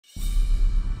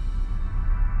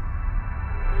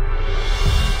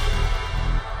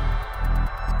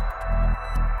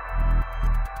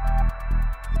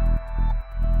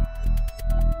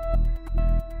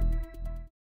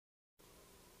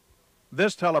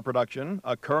This teleproduction,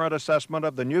 a current assessment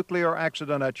of the nuclear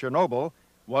accident at Chernobyl,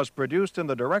 was produced in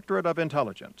the Directorate of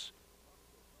Intelligence.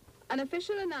 An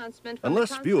official announcement.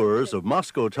 Unless viewers of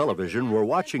Moscow television were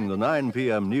watching the 9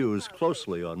 p.m. news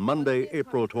closely on Monday,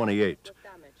 April 28,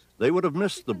 they would have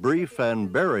missed the brief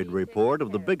and buried report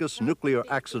of the biggest nuclear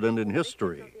accident in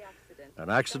history,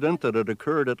 an accident that had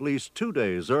occurred at least 2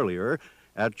 days earlier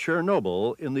at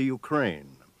Chernobyl in the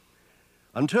Ukraine.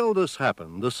 Until this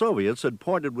happened, the Soviets had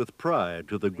pointed with pride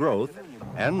to the growth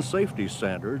and safety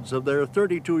standards of their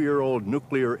 32-year-old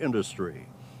nuclear industry.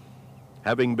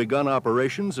 Having begun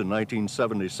operations in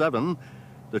 1977,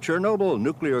 the Chernobyl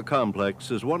nuclear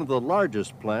complex is one of the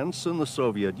largest plants in the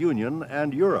Soviet Union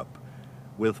and Europe,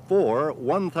 with 4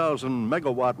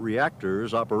 1,000-megawatt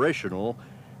reactors operational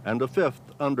and a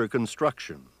 5th under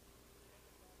construction.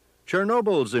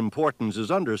 Chernobyl's importance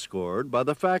is underscored by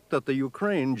the fact that the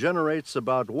Ukraine generates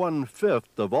about 1/5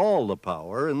 of all the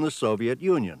power in the Soviet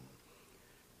Union.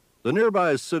 The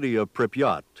nearby city of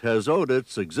Pripyat has owed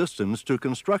its existence to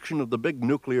construction of the big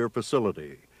nuclear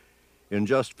facility. In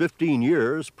just 15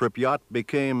 years, Pripyat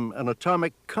became an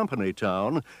atomic company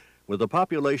town with a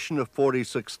population of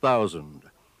 46,000.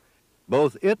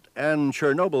 Both it and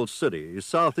Chernobyl City,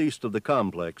 southeast of the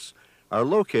complex, are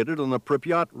located on the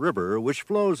Pripyat River, which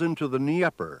flows into the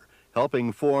Dnieper,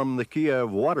 helping form the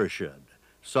Kiev watershed,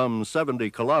 some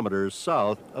 70 kilometers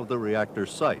south of the reactor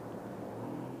site.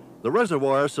 The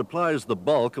reservoir supplies the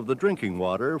bulk of the drinking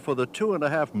water for the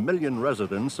 2.5 million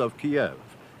residents of Kiev,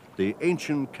 the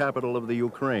ancient capital of the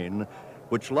Ukraine,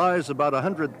 which lies about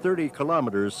 130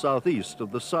 kilometers southeast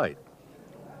of the site.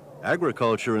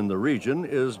 Agriculture in the region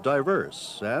is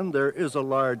diverse, and there is a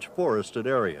large forested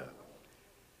area.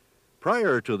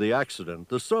 Prior to the accident,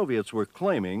 the Soviets were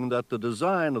claiming that the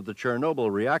design of the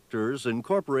Chernobyl reactors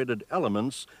incorporated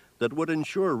elements that would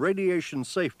ensure radiation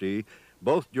safety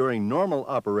both during normal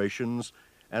operations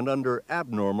and under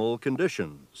abnormal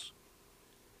conditions.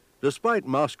 Despite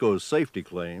Moscow's safety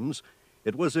claims,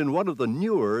 it was in one of the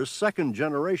newer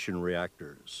second-generation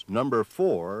reactors, number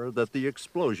 4, that the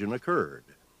explosion occurred.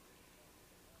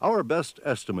 Our best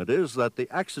estimate is that the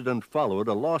accident followed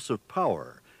a loss of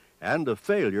power and a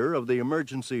failure of the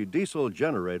emergency diesel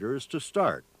generators to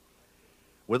start.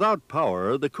 Without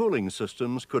power, the cooling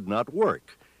systems could not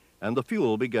work, and the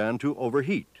fuel began to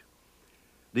overheat.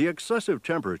 The excessive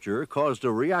temperature caused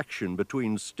a reaction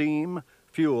between steam,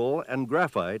 fuel, and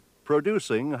graphite,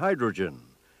 producing hydrogen.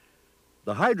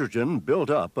 The hydrogen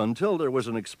built up until there was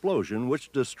an explosion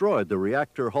which destroyed the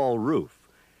reactor hull roof.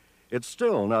 It's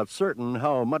still not certain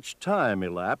how much time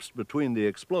elapsed between the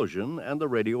explosion and the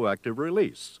radioactive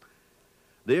release.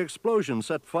 The explosion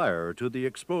set fire to the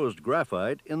exposed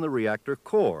graphite in the reactor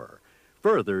core,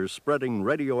 further spreading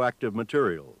radioactive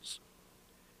materials.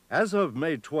 As of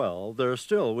May 12, there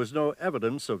still was no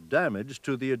evidence of damage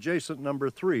to the adjacent number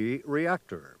 3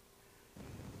 reactor.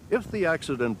 If the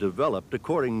accident developed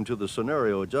according to the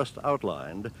scenario just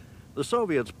outlined, the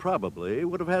Soviets probably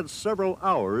would have had several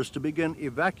hours to begin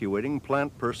evacuating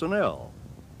plant personnel.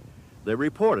 They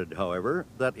reported, however,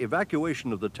 that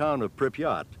evacuation of the town of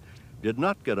Pripyat did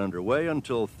not get underway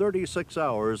until 36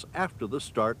 hours after the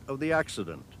start of the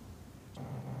accident.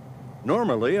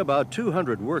 Normally, about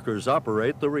 200 workers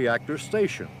operate the reactor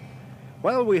station.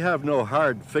 While we have no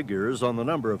hard figures on the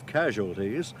number of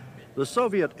casualties, the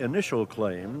Soviet initial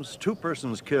claims, 2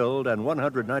 persons killed and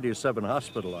 197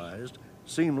 hospitalized,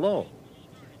 seem low.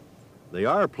 They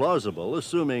are plausible,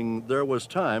 assuming there was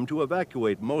time to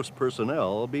evacuate most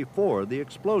personnel before the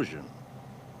explosion.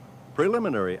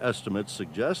 Preliminary estimates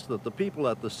suggest that the people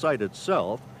at the site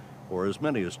itself, or as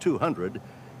many as 200,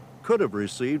 could have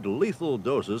received lethal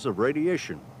doses of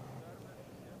radiation.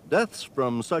 Deaths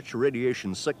from such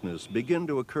radiation sickness begin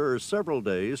to occur several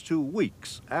days to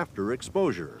weeks after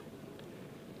exposure.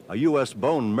 A U.S.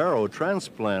 bone marrow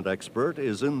transplant expert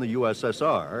is in the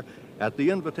USSR at the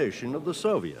invitation of the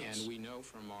Soviets.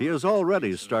 He has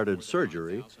already started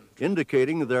surgery,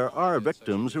 indicating there are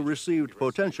victims who received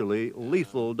potentially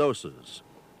lethal doses.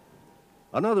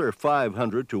 Another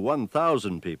 500 to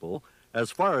 1,000 people,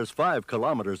 as far as 5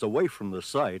 kilometers away from the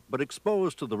site, but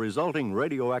exposed to the resulting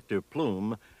radioactive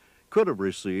plume, could have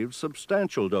received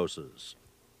substantial doses.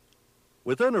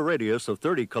 Within a radius of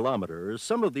 30 kilometers,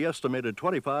 some of the estimated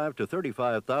 25 to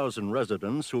 35,000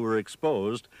 residents who were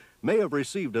exposed may have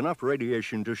received enough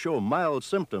radiation to show mild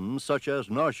symptoms such as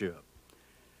nausea.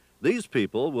 These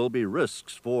people will be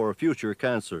risks for future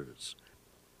cancers.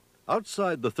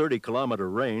 Outside the 30-kilometer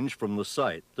range from the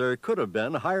site, there could have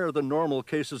been higher than normal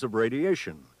cases of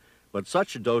radiation, but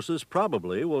such doses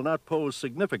probably will not pose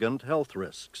significant health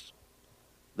risks.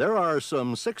 There are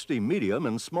some 60 medium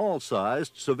and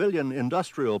small-sized civilian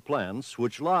industrial plants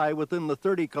which lie within the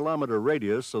 30-kilometer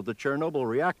radius of the Chernobyl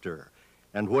reactor,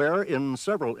 and where, in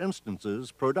several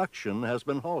instances, production has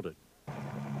been halted.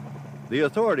 The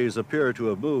authorities appear to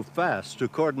have moved fast to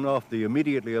cordon off the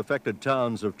immediately affected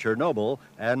towns of Chernobyl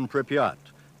and Pripyat,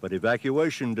 but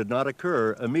evacuation did not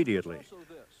occur immediately.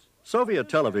 Soviet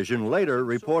television later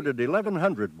reported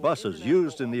 1,100 buses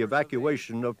used in the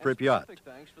evacuation of Pripyat.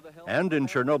 And in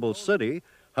Chernobyl City,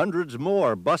 hundreds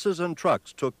more buses and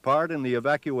trucks took part in the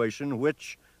evacuation,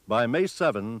 which, by May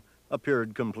 7,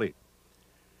 appeared complete.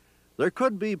 There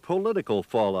could be political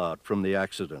fallout from the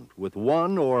accident, with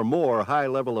one or more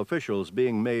high-level officials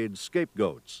being made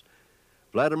scapegoats.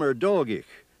 Vladimir Dolgich,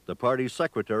 the party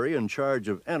secretary in charge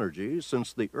of energy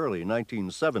since the early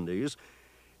 1970s,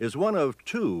 is one of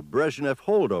two Brezhnev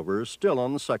holdovers still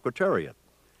on the secretariat.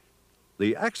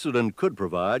 The accident could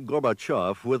provide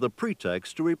Gorbachev with a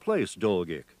pretext to replace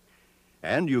Dolgich,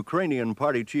 and Ukrainian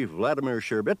party chief Vladimir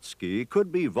Sherbetsky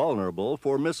could be vulnerable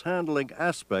for mishandling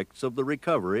aspects of the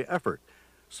recovery effort,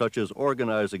 such as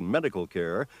organizing medical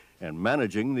care and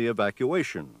managing the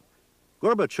evacuation.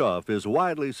 Gorbachev is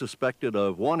widely suspected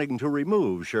of wanting to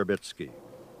remove Sherbetsky.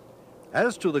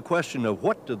 As to the question of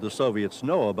what did the Soviets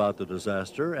know about the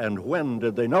disaster and when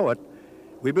did they know it,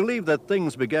 we believe that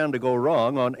things began to go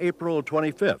wrong on April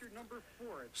 25th.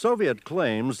 Soviet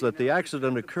claims that the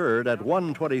accident occurred at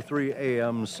 1:23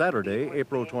 a.m. Saturday,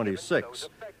 April 26,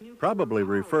 probably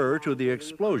refer to the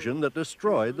explosion that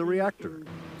destroyed the reactor.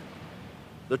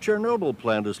 The Chernobyl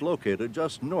plant is located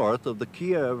just north of the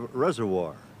Kiev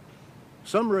reservoir.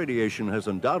 Some radiation has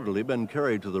undoubtedly been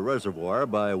carried to the reservoir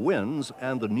by winds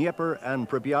and the Dnieper and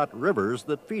Pripyat rivers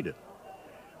that feed it.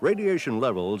 Radiation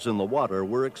levels in the water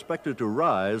were expected to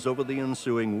rise over the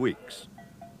ensuing weeks.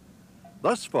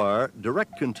 Thus far,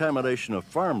 direct contamination of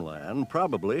farmland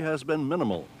probably has been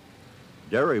minimal.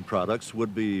 Dairy products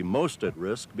would be most at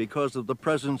risk because of the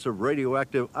presence of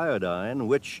radioactive iodine,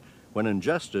 which, when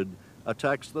ingested,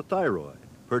 attacks the thyroid,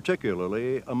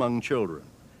 particularly among children.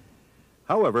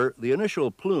 However, the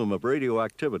initial plume of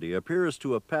radioactivity appears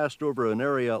to have passed over an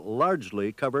area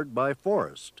largely covered by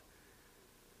forest.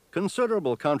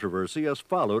 Considerable controversy has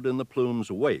followed in the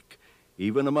plume's wake,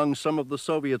 even among some of the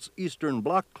Soviets' Eastern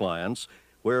Bloc clients,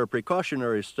 where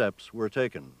precautionary steps were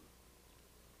taken.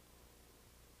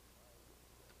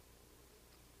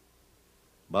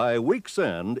 By week's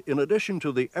end, in addition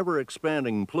to the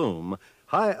ever-expanding plume,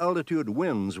 high-altitude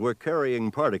winds were carrying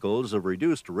particles of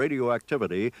reduced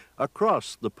radioactivity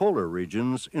across the polar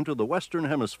regions into the Western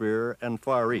Hemisphere and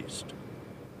Far East.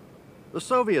 The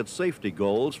Soviet safety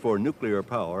goals for nuclear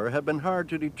power have been hard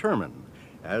to determine,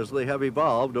 as they have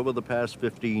evolved over the past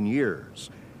 15 years.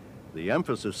 The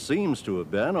emphasis seems to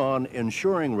have been on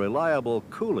ensuring reliable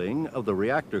cooling of the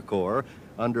reactor core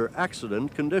under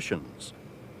accident conditions.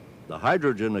 The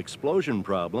hydrogen explosion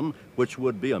problem, which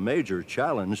would be a major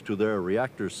challenge to their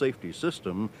reactor safety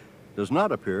system, does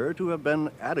not appear to have been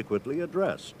adequately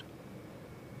addressed.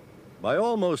 By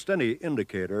almost any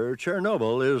indicator,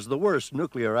 Chernobyl is the worst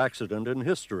nuclear accident in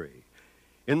history.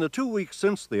 In the 2 weeks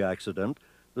since the accident,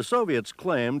 the Soviets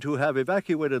claimed to have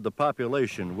evacuated the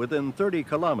population within 30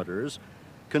 kilometers,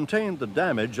 contained the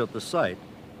damage at the site,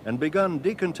 and begun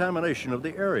decontamination of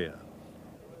the area.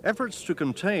 Efforts to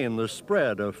contain the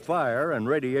spread of fire and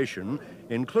radiation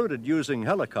included using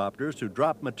helicopters to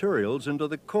drop materials into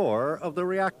the core of the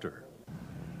reactor.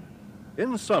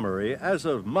 In summary, as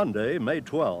of Monday, May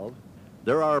 12,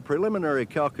 there are preliminary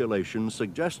calculations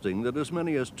suggesting that as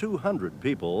many as 200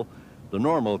 people, the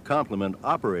normal complement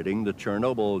operating the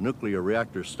Chernobyl nuclear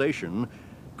reactor station,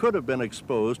 could have been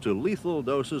exposed to lethal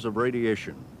doses of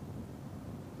radiation.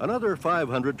 Another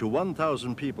 500 to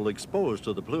 1,000 people exposed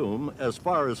to the plume as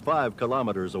far as 5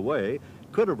 kilometers away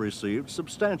could have received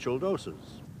substantial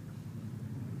doses.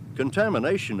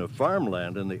 Contamination of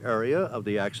farmland in the area of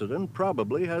the accident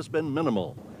probably has been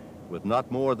minimal, with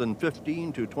not more than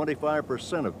 15 to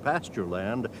 25% of pasture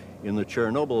land in the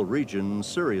Chernobyl region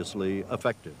seriously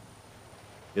affected.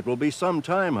 It will be some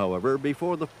time, however,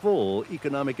 before the full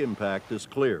economic impact is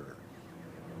clear.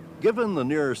 Given the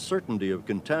near certainty of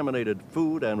contaminated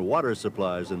food and water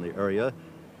supplies in the area,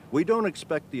 we don't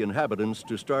expect the inhabitants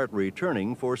to start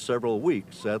returning for several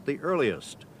weeks at the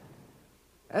earliest.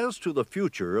 As to the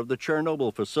future of the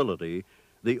Chernobyl facility,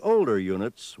 the older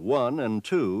units, 1 and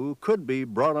 2, could be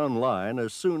brought online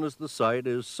as soon as the site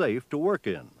is safe to work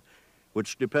in,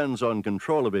 which depends on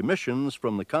control of emissions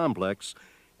from the complex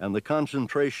and the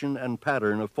concentration and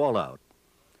pattern of fallout.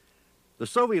 The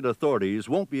Soviet authorities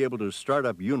won't be able to start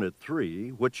up Unit 3,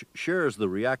 which shares the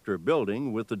reactor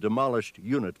building with the demolished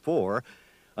Unit 4,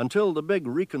 until the big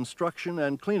reconstruction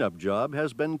and cleanup job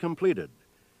has been completed.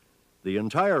 The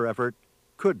entire effort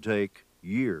could take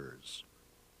years.